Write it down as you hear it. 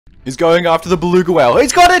He's going after the beluga whale.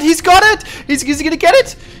 He's got it! He's got it! Is he gonna get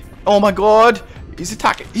it? Oh my god. He's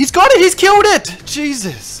attacking. He's got it! He's killed it!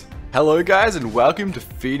 Jesus. Hello guys and welcome to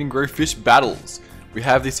Feed and Grow Fish Battles. We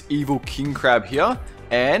have this evil king crab here.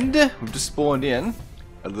 And we've just spawned in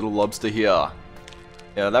a little lobster here.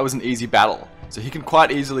 Yeah, that was an easy battle. So he can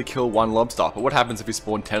quite easily kill one lobster. But what happens if we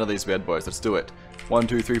spawn 10 of these bad boys? Let's do it. 1,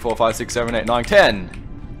 2, 3, 4, 5, 6, 7, 8, 9,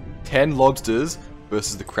 10. 10 lobsters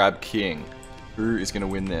versus the crab king. Who is going to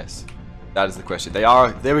win this? That is the question.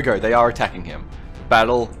 There we go. They are attacking him. The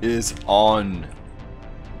battle is on.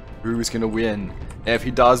 Who is going to win? And if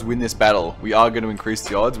he does win this battle, we are going to increase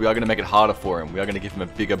the odds. We are going to make it harder for him. We are going to give him a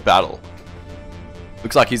bigger battle.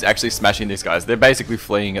 Looks like he's actually smashing these guys. They're basically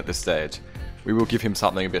fleeing at this stage. We will give him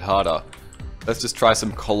something a bit harder. Let's just try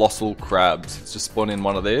some colossal crabs. Let's just spawn in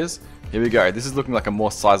one of these. Here we go. This is looking like a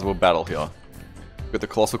more sizable battle here. We've got the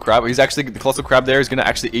colossal crab. The colossal crab there is going to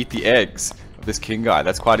actually eat the eggs of this king guy.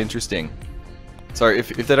 That's quite interesting. So if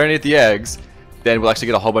they don't eat the eggs, then we'll actually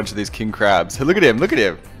get a whole bunch of these king crabs. Hey, look at him. Look at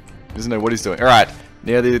him. He doesn't know what he's doing. Alright.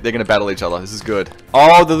 Now they're going to battle each other. This is good.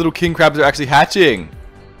 Oh, the little king crabs are actually hatching.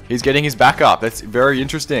 He's getting his backup. That's very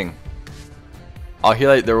interesting. Oh,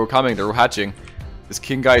 here they're all coming. They're all hatching. This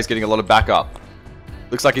king guy is getting a lot of backup.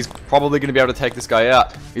 Looks like he's probably going to be able to take this guy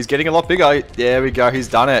out. He's getting a lot bigger. There we go. He's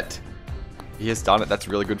done it. He has done it. That's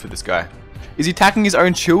really good for this guy. Is he attacking his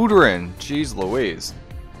own children? Jeez Louise.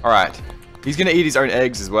 Alright. He's going to eat his own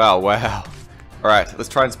eggs as well. Wow. Alright. Let's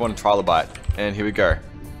try and spawn a trilobite. And here we go.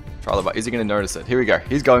 Trilobite. Is he going to notice it? Here we go.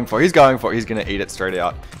 He's going for it. He's going for it. He's going to eat it straight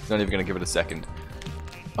out. He's not even going to give it a second.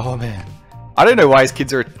 Oh, man. I don't know why his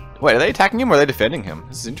kids are... Wait, are they attacking him or are they defending him?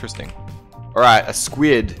 This is interesting. Alright. A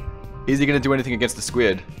squid. Is he going to do anything against the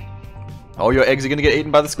squid? Oh, your eggs are going to get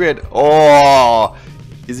eaten by the squid. Oh!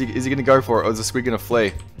 Is he going to go for it or is the squid going to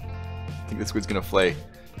flee? I think the squid's going to flee.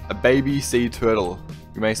 A baby sea turtle.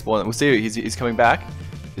 We may spawn it. We'll see. He's coming back.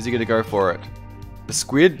 Is he going to go for it? The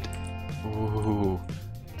squid? Ooh.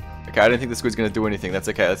 Okay, I don't think the squid's going to do anything. That's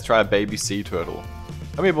okay. Let's try a baby sea turtle.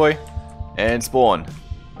 Come here, boy. And spawn.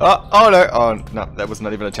 Oh no. Oh, no. That was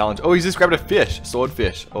not even a challenge. Oh, he's just grabbed a fish.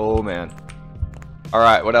 Swordfish. Oh, man.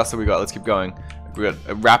 Alright, what else have we got? Let's keep going. We got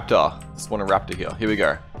a raptor. Let's spawn a raptor here. Here we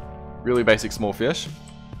go. Really basic small fish.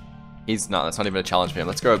 No, that's not even a challenge for him.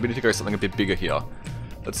 Let's go. We need to go something a bit bigger here.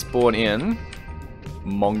 Let's spawn in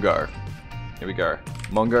Mongo. Here we go.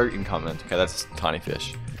 Mongo incoming. Okay, that's tiny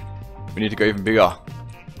fish. We need to go even bigger.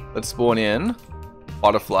 Let's spawn in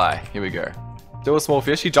Butterfly. Here we go. Still a small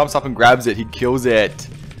fish. He jumps up and grabs it. He kills it.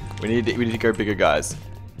 We need to go bigger, guys.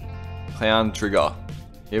 Clown Trigger.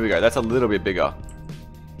 Here we go. That's a little bit bigger.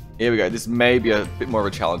 Here we go. This may be a bit more of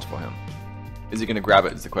a challenge for him. Is he going to grab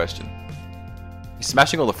it is the question. He's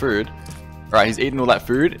smashing all the food. Alright, he's eating all that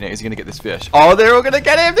food. Now he's going to get this fish. Oh, they're all going to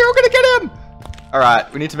get him! They're all going to get him!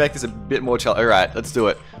 Alright, we need to make this a bit more challenge. Alright, let's do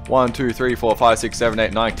it. 1, 2, 3, 4, 5, 6, 7,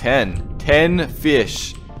 8, 9, 10. 10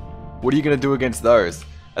 fish. What are you going to do against those?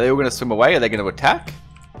 Are they all going to swim away? Are they going to attack?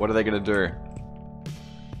 What are they going to do?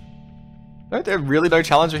 No, they're really no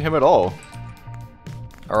challenge for him at all.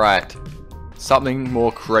 Alright. Something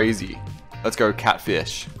more crazy. Let's go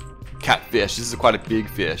catfish. Catfish. This is quite a big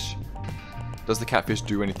fish. Does the catfish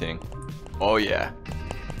do anything? Oh yeah.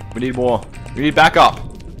 We need more. We need backup.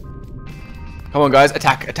 Come on guys.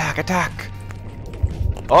 Attack. Attack. Attack.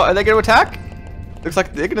 Oh, are they going to attack? Looks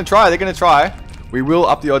like they're going to try. They're going to try. We will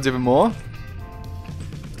up the odds even more.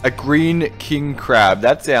 A green king crab.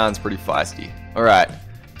 That sounds pretty feisty. Alright.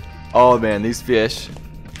 Oh man, these fish.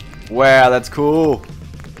 Wow, that's cool.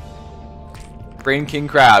 Green king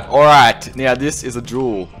crab. Alright, now this is a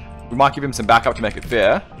duel. We might give him some backup to make it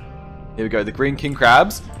fair. Here we go, the green king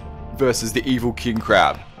crabs versus the evil king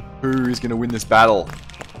crab. Who is going to win this battle?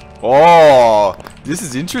 Oh, this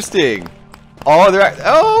is interesting.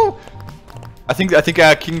 Oh, I think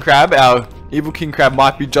our king crab, our evil king crab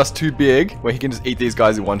might be just too big where he can just eat these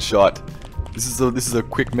guys in one shot. This is a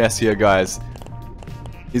quick mess here, guys.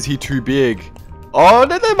 Is he too big? Oh,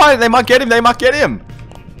 no, they might get him. They might get him.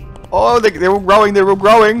 Oh, they're all growing. They're all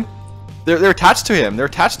growing. They're attached to him. They're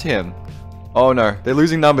attached to him. Oh no, they're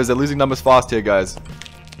losing numbers. They're losing numbers fast here, guys.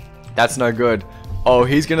 That's no good. Oh,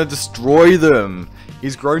 he's gonna destroy them.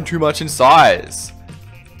 He's grown too much in size.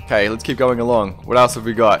 Okay, let's keep going along. What else have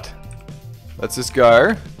we got? Let's just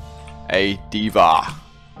go. A diva.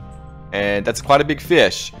 And that's quite a big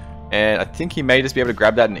fish. And I think he may just be able to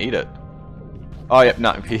grab that and eat it. Oh, yep,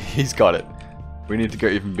 no, he's got it. We need to go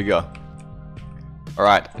even bigger.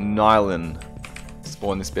 Alright, Nylon.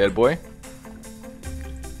 Spawn this bad boy.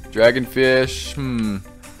 Dragonfish.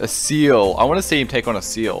 A seal. I want to see him take on a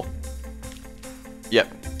seal.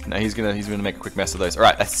 Yep. No, he's gonna make a quick mess of those.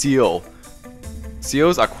 Alright, a seal.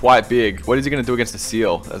 Seals are quite big. What is he going to do against a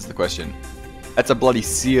seal? That's the question. That's a bloody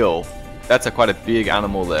seal. That's quite a big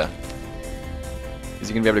animal there. Is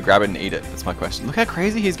he going to be able to grab it and eat it? That's my question. Look how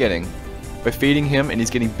crazy he's getting. We're feeding him and he's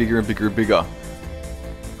getting bigger and bigger and bigger.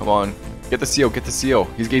 Come on. Get the seal. Get the seal.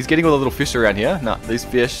 He's getting all the little fish around here. Nah, these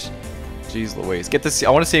fish. Jeez Louise. Get the seal.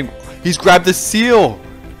 I want to see him. He's grabbed the seal.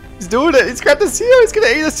 He's doing it. He's grabbed the seal. He's going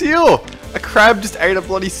to eat a seal. A crab just ate a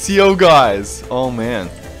bloody seal, guys. Oh, man.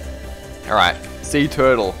 Alright. Sea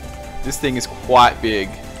turtle. This thing is quite big.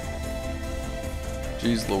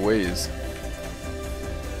 Jeez Louise.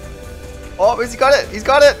 Oh, he's got it. He's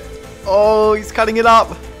got it. Oh, he's cutting it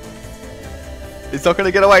up. He's not going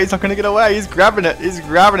to get away. He's not going to get away. He's grabbing it. He's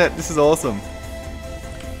grabbing it. This is awesome.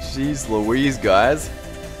 Jeez Louise, guys.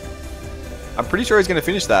 I'm pretty sure he's going to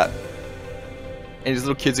finish that. And his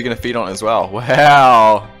little kids are going to feed on it as well.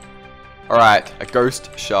 Wow. Alright, a ghost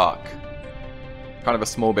shark. Kind of a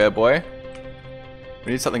small bear boy.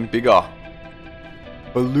 We need something bigger.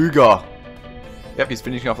 Beluga. Yep, he's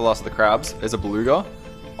finishing off the last of the crabs. There's a beluga.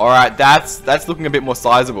 Alright, that's looking a bit more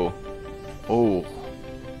sizable. Oh.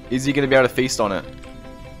 Is he going to be able to feast on it?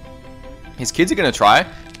 His kids are going to try.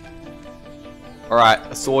 Alright,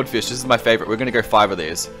 a swordfish. This is my favorite. We're going to go 5 of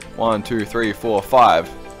these. 1, 2, 3, 4, 5.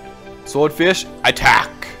 Swordfish, attack!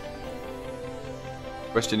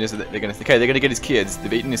 Question is, they're going to... Okay, they're going to get his kids.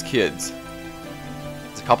 They've eaten his kids.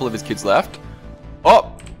 There's a couple of his kids left.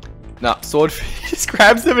 Oh! Nah, swordfish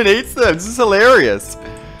grabs them and eats them. This is hilarious.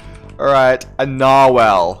 Alright, a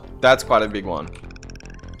narwhal. That's quite a big one.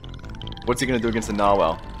 What's he going to do against a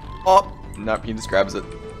narwhal? Oh! Nope, he just grabs it.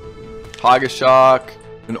 Tiger shark.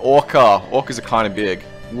 An orca. Orcas are kind of big.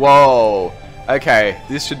 Whoa. Okay,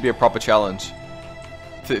 this should be a proper challenge.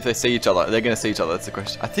 If they see each other, they're going to see each other. That's the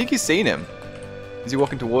question. I think he's seen him. Is he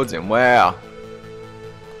walking towards him? Wow.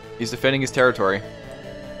 He's defending his territory.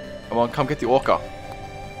 Come on, come get the orca.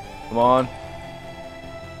 Come on.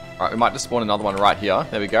 Alright, we might just spawn another one right here.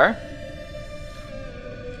 There we go.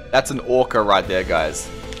 That's an orca right there, guys.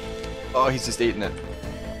 Oh, he's just eating it.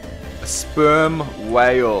 A sperm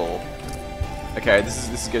whale. Okay, this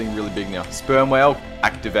is getting really big now. Sperm whale,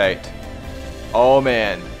 activate. Oh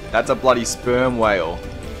man, that's a bloody sperm whale.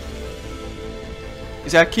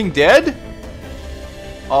 Is our king dead?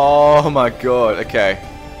 Oh my god, okay.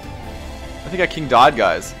 I think our king died,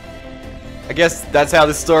 guys. I guess that's how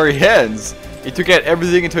this story ends. He took out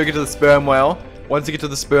everything and took it to the sperm whale. Once you get to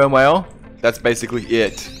the sperm whale, that's basically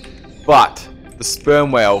it. But, the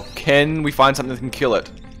sperm whale, can we find something that can kill it?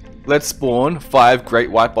 Let's spawn 5 great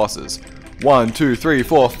white bosses. 1, 2, 3,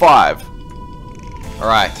 4, 5.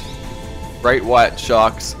 Alright. Great white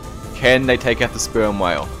sharks. Can they take out the sperm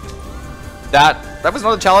whale? That was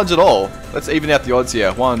not a challenge at all. Let's even out the odds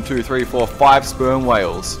here. 1, 2, 3, 4, 5 sperm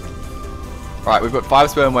whales. Alright, we've got 5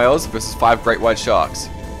 sperm whales versus 5 great white sharks.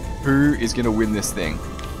 Who is going to win this thing?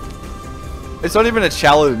 It's not even a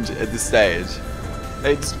challenge at this stage.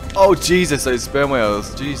 It's... Oh, Jesus, those sperm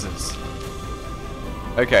whales. Jesus.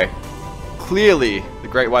 Okay. Clearly, the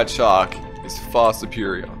great white shark is far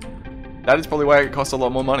superior. That is probably why it costs a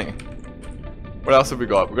lot more money. What else have we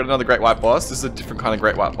got? We've got another great white boss. This is a different kind of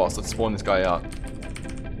great white boss. Let's spawn this guy out.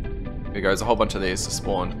 Here we go. There's a whole bunch of these to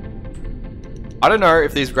spawn. I don't know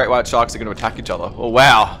if these great white sharks are going to attack each other. Oh,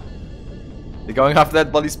 wow. They're going after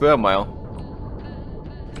that bloody sperm whale.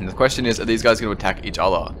 And the question is, are these guys going to attack each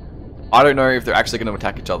other? I don't know if they're actually going to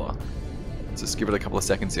attack each other. Let's just give it a couple of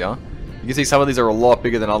seconds here. You can see some of these are a lot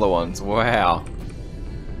bigger than other ones. Wow.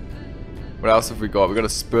 What else have we got? We've got a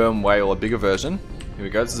sperm whale, a bigger version. Here we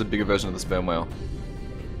go. This is a bigger version of the sperm whale.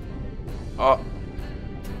 Oh.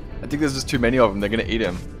 I think there's just too many of them. They're going to eat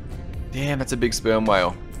him. Damn, that's a big sperm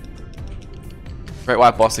whale. Great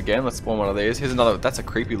white boss again. Let's spawn one of these. Here's another. That's a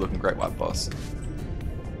creepy looking great white boss.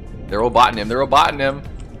 They're all biting him. They're all biting him.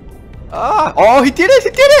 Ah! Oh, he did it! He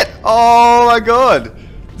did it! Oh my god!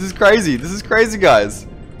 This is crazy. This is crazy, guys.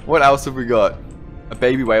 What else have we got? A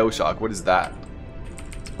baby whale shark. What is that?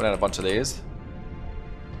 Let's put out a bunch of these.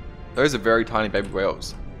 Those are very tiny baby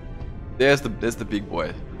whales. There's the big boy.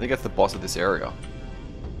 I think that's the boss of this area.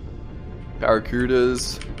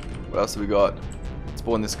 Barracudas. What else have we got?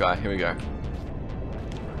 Spawn this guy. Here we go.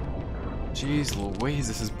 Jeez Louise,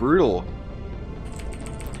 this is brutal.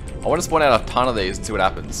 I want to spawn out a ton of these and see what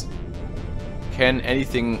happens. Can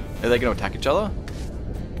anything... Are they going to attack each other?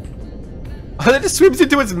 Oh, that just swims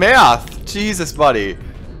into its mouth! Jesus, buddy.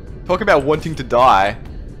 Talk about wanting to die.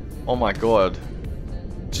 Oh my god.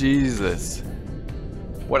 Jesus.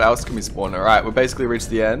 What else can we spawn? Alright, we're basically reached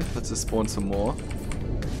the end. Let's just spawn some more.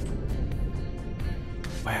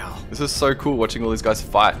 Wow. This is so cool watching all these guys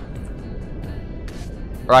fight.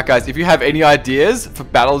 Alright guys, if you have any ideas for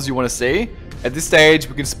battles you want to see, At this stage,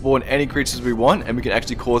 we can spawn any creatures we want, and we can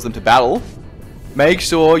actually cause them to battle. Make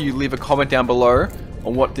sure you leave a comment down below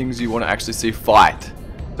on what things you want to actually see fight.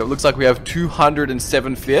 So it looks like we have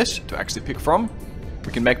 207 fish to actually pick from.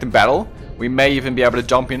 We can make them battle. We may even be able to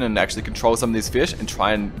jump in and actually control some of these fish and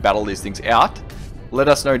try and battle these things out. Let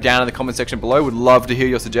us know down in the comment section below. Would love to hear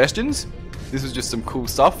your suggestions. This was just some cool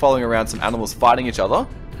stuff, following around some animals fighting each other.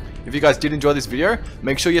 If you guys did enjoy this video,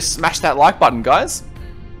 make sure you smash that like button, guys.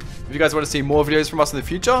 If you guys want to see more videos from us in the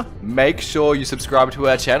future, make sure you subscribe to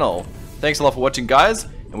our channel. Thanks a lot for watching, guys,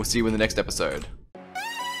 and we'll see you in the next episode.